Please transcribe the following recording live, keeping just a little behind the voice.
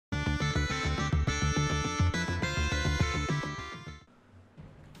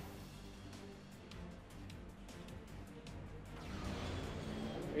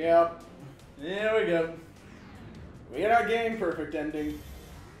Yep. There we go. We are not getting perfect ending.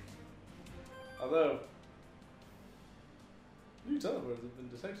 Although, new teleports have been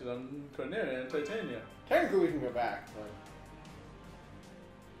detected on Corneria and Titania. Technically, we can go back, but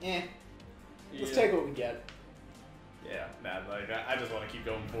let's take what we get. Yeah, nah, like I just want to keep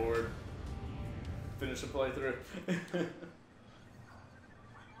going forward. Finish the playthrough.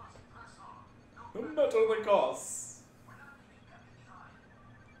 No matter the cost.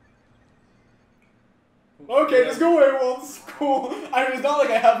 Okay, just go away. Well, it's cool. I mean, it's not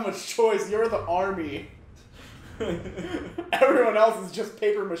like I have much choice. You're the army. Everyone else is just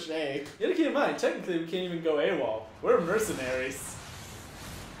paper mache. You gotta keep in mind, technically we can't even go AWOL. We're mercenaries.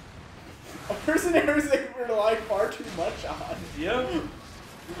 Mercenaries they rely far too much on. Yep.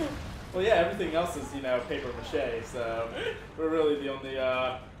 Well, yeah, everything else is, you know, paper mache, so we're really the only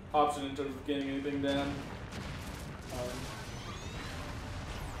option in terms of getting anything done.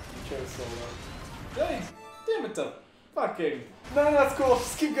 You chose solo. Hey, damn it, the fucking. No, that's cool.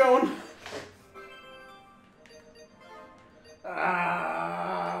 Just keep going.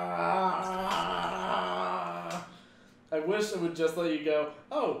 I wish it would just let you go,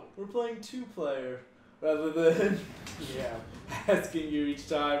 oh, we're playing 2-player, rather than Yeah. asking you each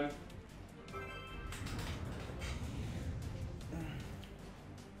time.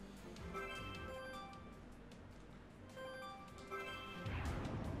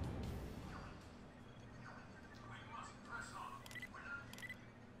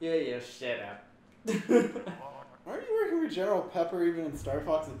 Yeah, shut up. Aren't you working with General Pepper even in Star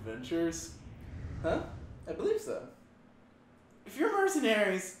Fox Adventures? Huh? I believe so. If you're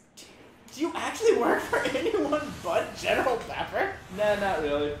mercenaries, do you actually work for anyone but General Pepper? Nah, not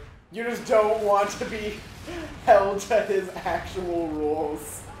really. You just don't want to be held to his actual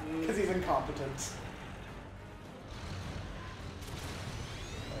rules because he's incompetent.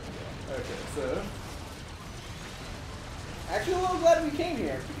 Okay, so. Actually, I'm a little glad we came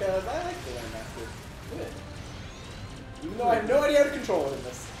here because I like the Landmaster. Good. Even though I have no idea how to control it in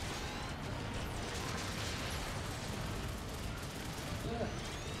this.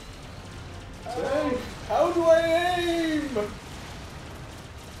 Dang. How do I aim?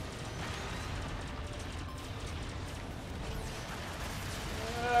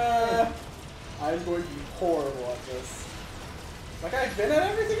 I'm going to be horrible at this. Like I've been at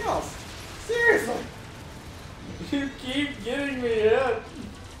everything else. Seriously. You keep getting me hit.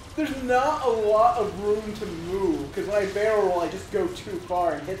 There's not a lot of room to move, because when I barrel roll, I just go too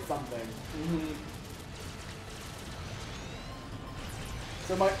far and hit something. Mm-hmm.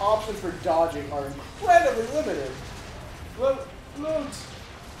 So my options for dodging are incredibly limited. Float.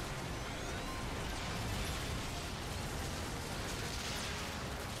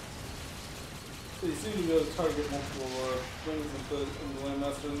 So you seem to be able to target multiple things in the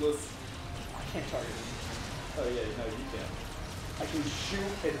Landmaster list. I can't target him. Oh yeah, no, you can. I can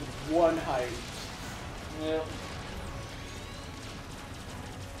shoot at one height. Yeah.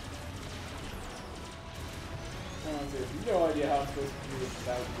 I have no idea how I'm supposed to do this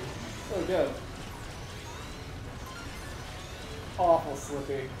without you. Oh god. Awful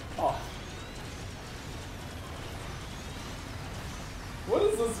slippy. Oh. What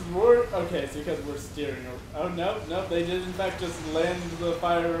is this word? Okay, so because we're steering. Oh no, they did in fact just land the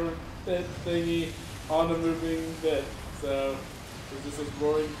fire pit thingy on the moving bit. So there's just this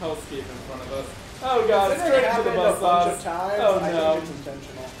roaring hellscape in front of us. Oh god, straight into the bus sauce. Oh I no. think it's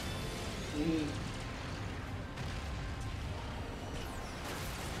intentional. Mm.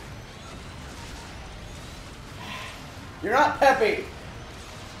 You're not Peppy!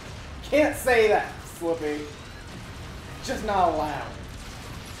 Can't say that, Slippy. Just not allowed.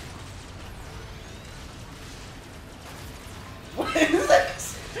 What is it?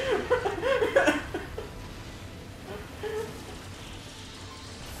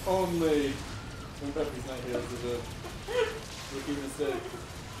 Only when Peppy's not here is a rookie mistake.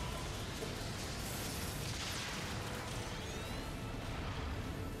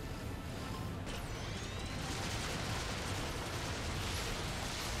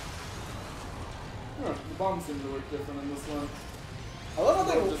 Huh, the bombs seem to work different in this one. I love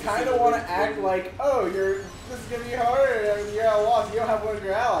how they kind of want to act like, oh, this is going to be hard, you're at a loss, you don't have one of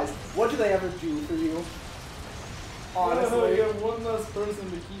your allies. What do they ever do for you? Honestly. You have one less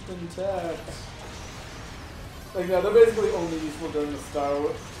person to keep intact. Like, no, they're basically only useful during the Star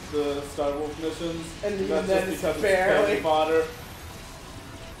Wolf missions. And even that's then just because it's barely. It's fodder.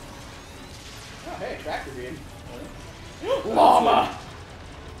 Oh, hey, tractor beam. Right? Llama!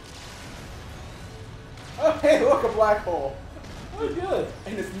 Oh, hey, look, a black hole. Oh, good.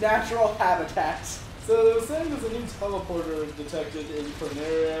 In its natural habitat. So they were saying there's a new teleporter detected in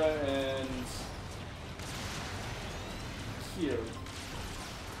Corneria and here.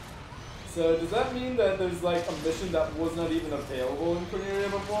 So does that mean that there's like a mission that was not even available in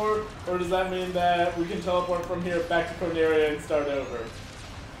Corneria before? Or does that mean that we can teleport from here back to Corneria and start over?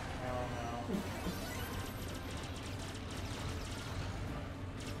 I don't know.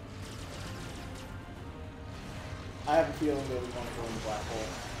 I have a feeling that we want to go in the black hole.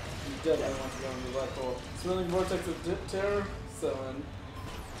 You definitely want to go in the black hole. Swirling vortex of terror, so in.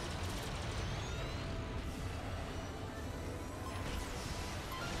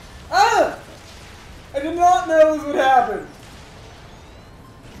 Ah! I did not know this would happen.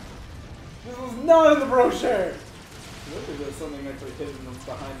 This was not in the brochure. Look at there's something actually hidden that's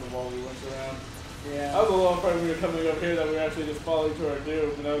behind the wall we went around. Yeah. I was a little afraid we were coming up here that we were actually just falling to our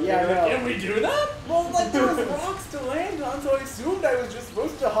doom. And I was Yeah, like, I know. can we do that? Well, like there was rocks to land on, so I assumed I was just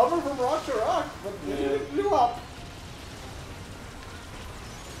supposed to hover from rock to rock, but it blew up.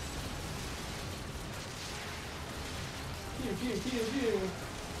 Pew, pew, pew, pew.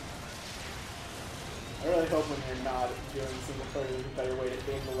 I really hope when you're not doing single player, there's a better way to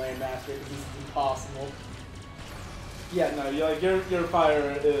aim the landmaster, because this is impossible. Yeah, no, your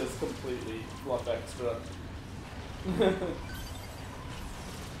fire is completely fluff extra.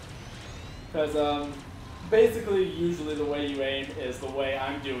 Because basically, usually the way you aim is the way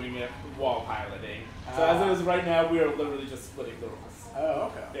I'm doing it while piloting. So as it is right now, we are literally just splitting the rules.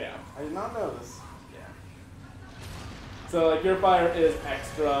 Oh, okay. Yeah. I did not know this. Yeah. So like your fire is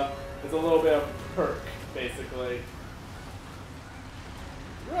extra. It's a little bit of perk, basically.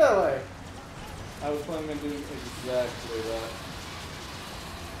 Really? I was planning on doing exactly that.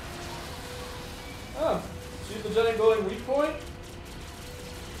 Oh, shoot the giant glowing weak point?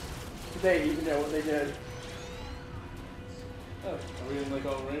 Did they even know what they did? Oh, are we in like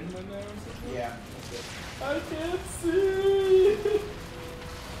all range right now or something? Yeah. Okay. I can't see!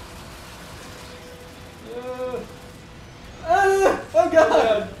 Oh Oh god!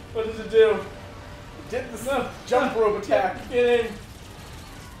 god! What did it do? Did the No! jump rope attack. Get in!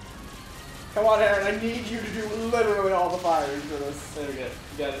 Come on, Aaron, I need you to do literally all the firing for this. There we go. You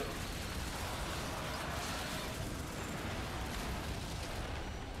got it.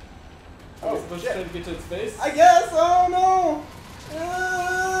 Oh, We're supposed shit. to try to get to its face? I guess, oh no!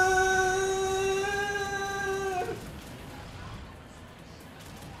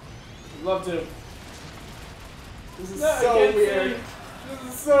 Love to. This is No, I so can't weird. see. This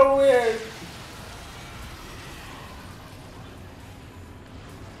is so weird.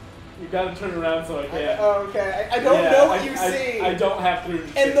 You gotta turn around so I can. Okay, I don't know what you see. I don't have to.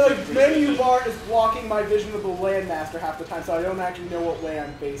 And the menu bar is blocking my vision of the landmaster half the time, so I don't actually know what way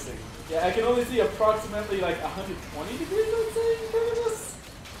I'm facing. Yeah, I can only see approximately like 120 degrees, I'd say, in front of us.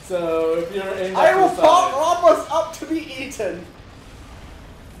 So if you're aimed I at will the side, pop us up to be eaten.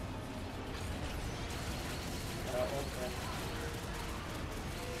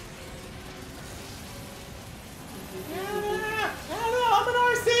 I'm an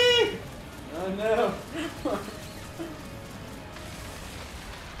RC! Oh no.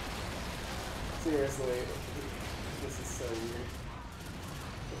 Seriously, this is so weird.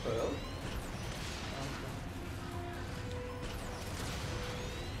 What the hell?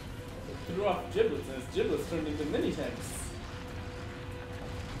 It threw off giblets, and its giblets turned into mini tanks.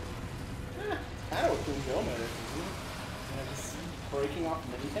 Kind of a cool film edit, isn't it? Just breaking off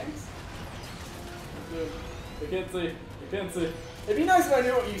mini tanks. I can't see. I can't see. It'd be nice if I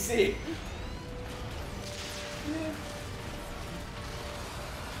knew what you see. Yeah.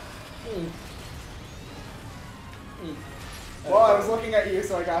 Well, I was looking at you,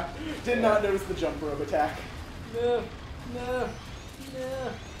 so I did not notice the jump rope attack. No, no,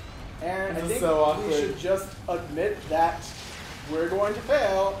 no. And I This is think so awkward. we should just admit that we're going to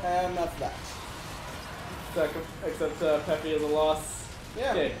fail, and that's that. Except Peppy is a loss.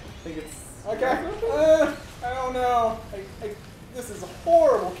 Yeah. Okay, I think it's... Okay. I don't know. This is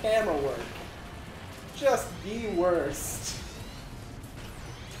horrible camera work. Just the worst.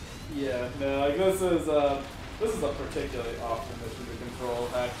 Yeah, no, like this is a particularly awful mission to control,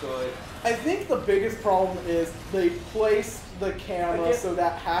 actually. I think the biggest problem is they place the camera so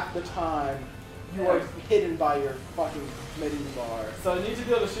that half the time you are hidden by your fucking menu bar. So I need to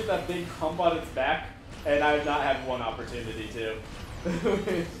be able to shoot that big hump on its back, and I have not had one opportunity to.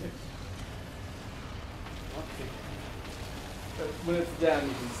 When it's down,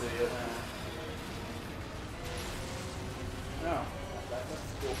 you can see it. No,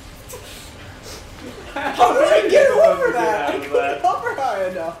 that's cool. How did I get over that? I couldn't hover high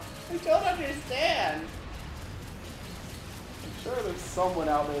enough. I don't understand. sure there's someone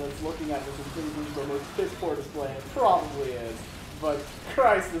out there that's looking at this and thinking the most piss poor display. It probably is. But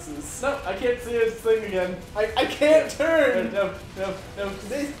Christ, this is... No, I can't see this thing again. I can't turn! No.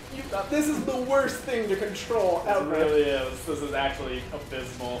 This is the worst thing to control ever. It really is. This is actually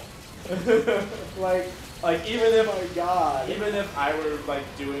abysmal. Like even if, oh my god. Even if I were like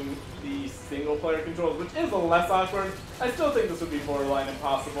doing the single player controls, which is a less awkward, I still think this would be borderline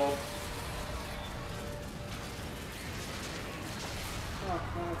impossible. Oh,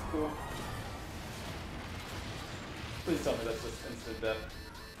 that's cool. Please tell me that's just instant death.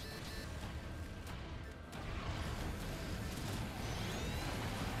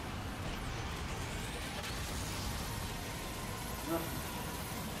 No.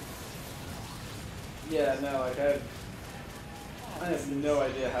 Yeah, no, like I have no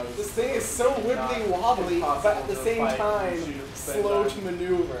idea how this thing is so wibbly wobbly, but at the same time slow to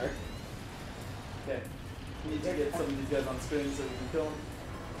maneuver. Okay, we need to get some of these guys on screen so we can kill them.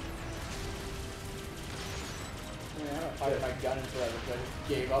 Yeah, I don't fire my gun into it because I just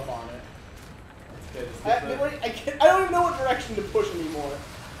gave up on it. Okay, I don't even know what direction to push anymore.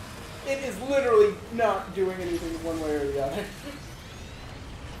 It is literally not doing anything one way or the other.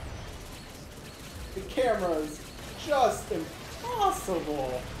 The camera is just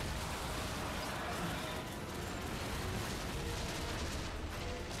impossible.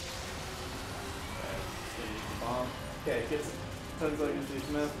 Okay, turns like into its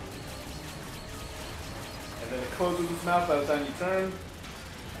mouth. And then it closes its mouth by the time you turn.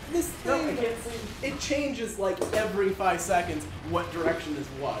 This thing, I can't see. It changes like every 5 seconds what direction is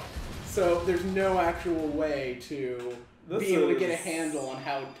what. So there's no actual way to be able to get a handle on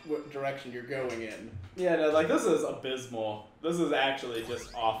what direction you're going in. Yeah, no, like this is abysmal. This is actually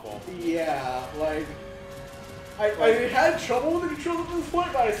just awful. Yeah, like I had trouble with the controls at this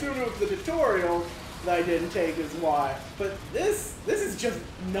point, but I assumed it was the tutorial that I didn't take as why. But this is just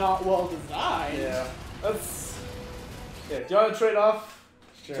not well designed. Yeah, that's. Yeah, do you want to trade off?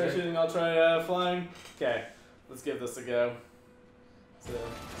 Sure. Try shooting, I'll try flying. Okay, let's give this a go. So,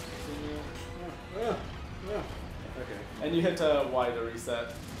 Yeah. okay. And you hit Y to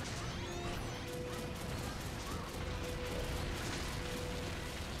reset.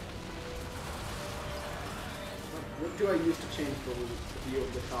 What do I use to change the view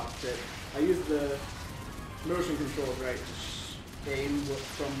of the cockpit? I use the motion controls, right, to aim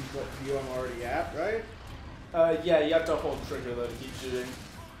from what view I'm already at, right? Yeah, you have to hold trigger though to keep shooting.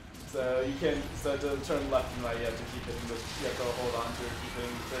 So you can, so to turn left and right, you have to keep hitting you have to hold on to it, keep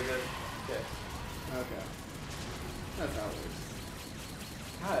hitting the trigger. Okay. Okay. That's how it works.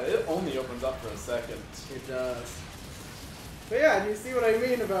 God, it only opens up for a second. It does. But yeah, do you see what I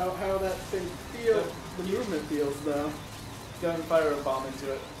mean about how that thing feels, the movement feels though? Go and fire a bomb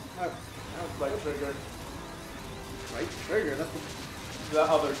into it. Right Right trigger. trigger, that's The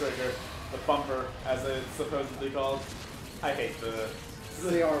other trigger. The bumper, as it's supposedly called. I hate the... This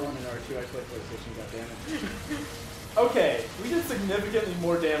is the R1 and R2, I play PlayStation, goddammit. Okay, we did significantly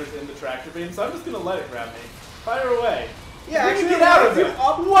more damage in the tractor beam, so I'm just gonna let it grab me. Fire away. Yeah, actually, get out of it!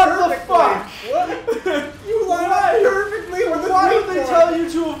 What the fuck? What? You lined up perfectly with the Why did they viewport. tell you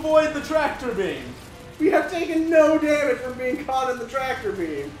to avoid the tractor beam? We have taken no damage from being caught in the tractor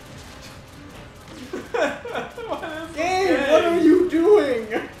beam. What is Game, what are you doing?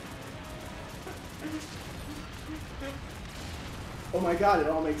 Oh my god, it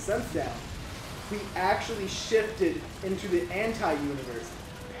all makes sense now. We actually shifted into the anti-universe.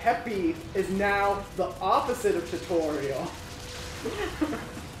 Peppy is now the opposite of tutorial.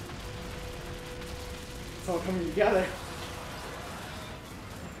 It's all coming together.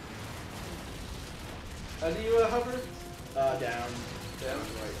 How do you hover? Down. Down?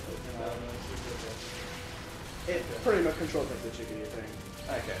 Right. Down. It pretty much controls like the chickadee thing.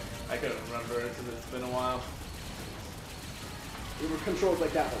 Okay. I couldn't remember it because it's been a while. We were controlled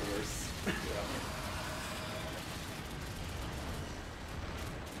like that, but worse.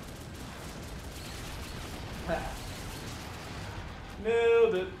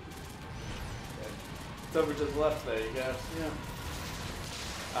 Nailed it. Okay. It's over to the left, there you go. Yeah.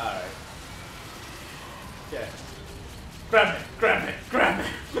 Alright. Okay. Grab me! Grab me! Grab me!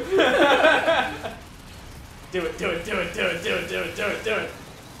 Do it, do it, do it, do it, do it, do it, do it, do it!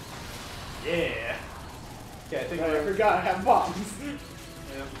 Yeah! Okay, I think I forgot I have bombs.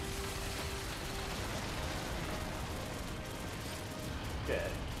 Yeah. Okay.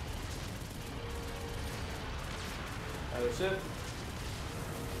 Other ship.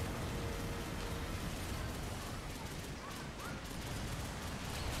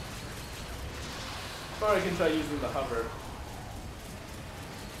 Or I can try using the hover.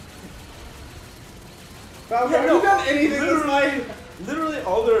 Falcon, have you done anything this night? Literally,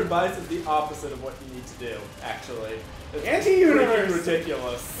 all their advice is the opposite of what you need to do, actually. It's Anti-universe! freaking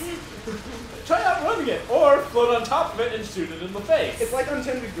ridiculous. Try outrunning it, or float on top of it and shoot it in the face. It's like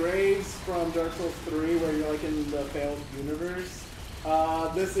Untended Graves from Dark Souls 3, where you're like in the failed universe.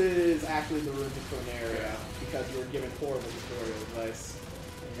 This is actually the Ruins of Area, because you were given horrible tutorial advice.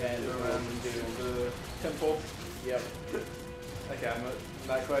 And around the temple. Yep. Okay, I'm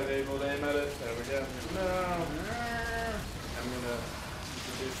not quite able to aim at it. There we go. No. I'm gonna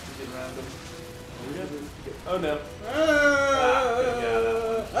introduce to get around him. Oh no.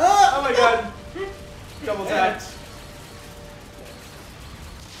 Oh my god. Double tapped.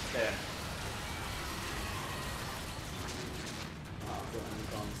 There.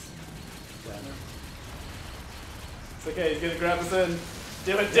 It's okay, he's gonna grab us in.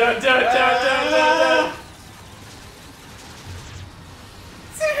 Do it, do it, do it, do it, do it, do it, do it.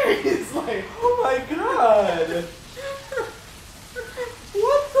 Seriously! Oh my god!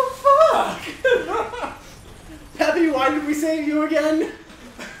 What the fuck? Peppy, why did we save you again?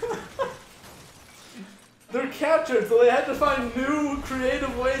 They're captured, so they had to find new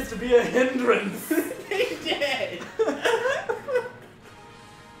creative ways to be a hindrance. They did!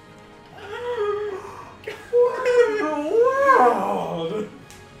 What in the world?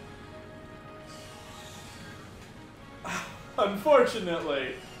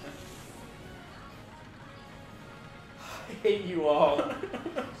 Unfortunately. I hate you all.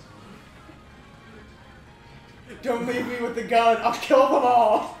 Don't leave me with the gun, I'll kill them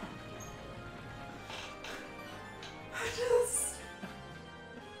all!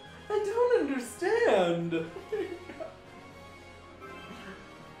 I don't understand.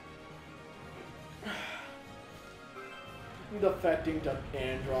 Defecting to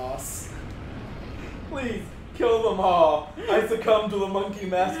Andros. Please, kill them all. I succumb to the monkey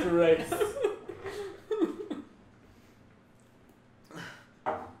master race.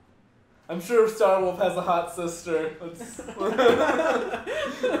 I'm sure Starwolf has a hot sister.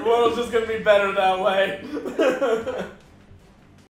 The world's just gonna be better that way.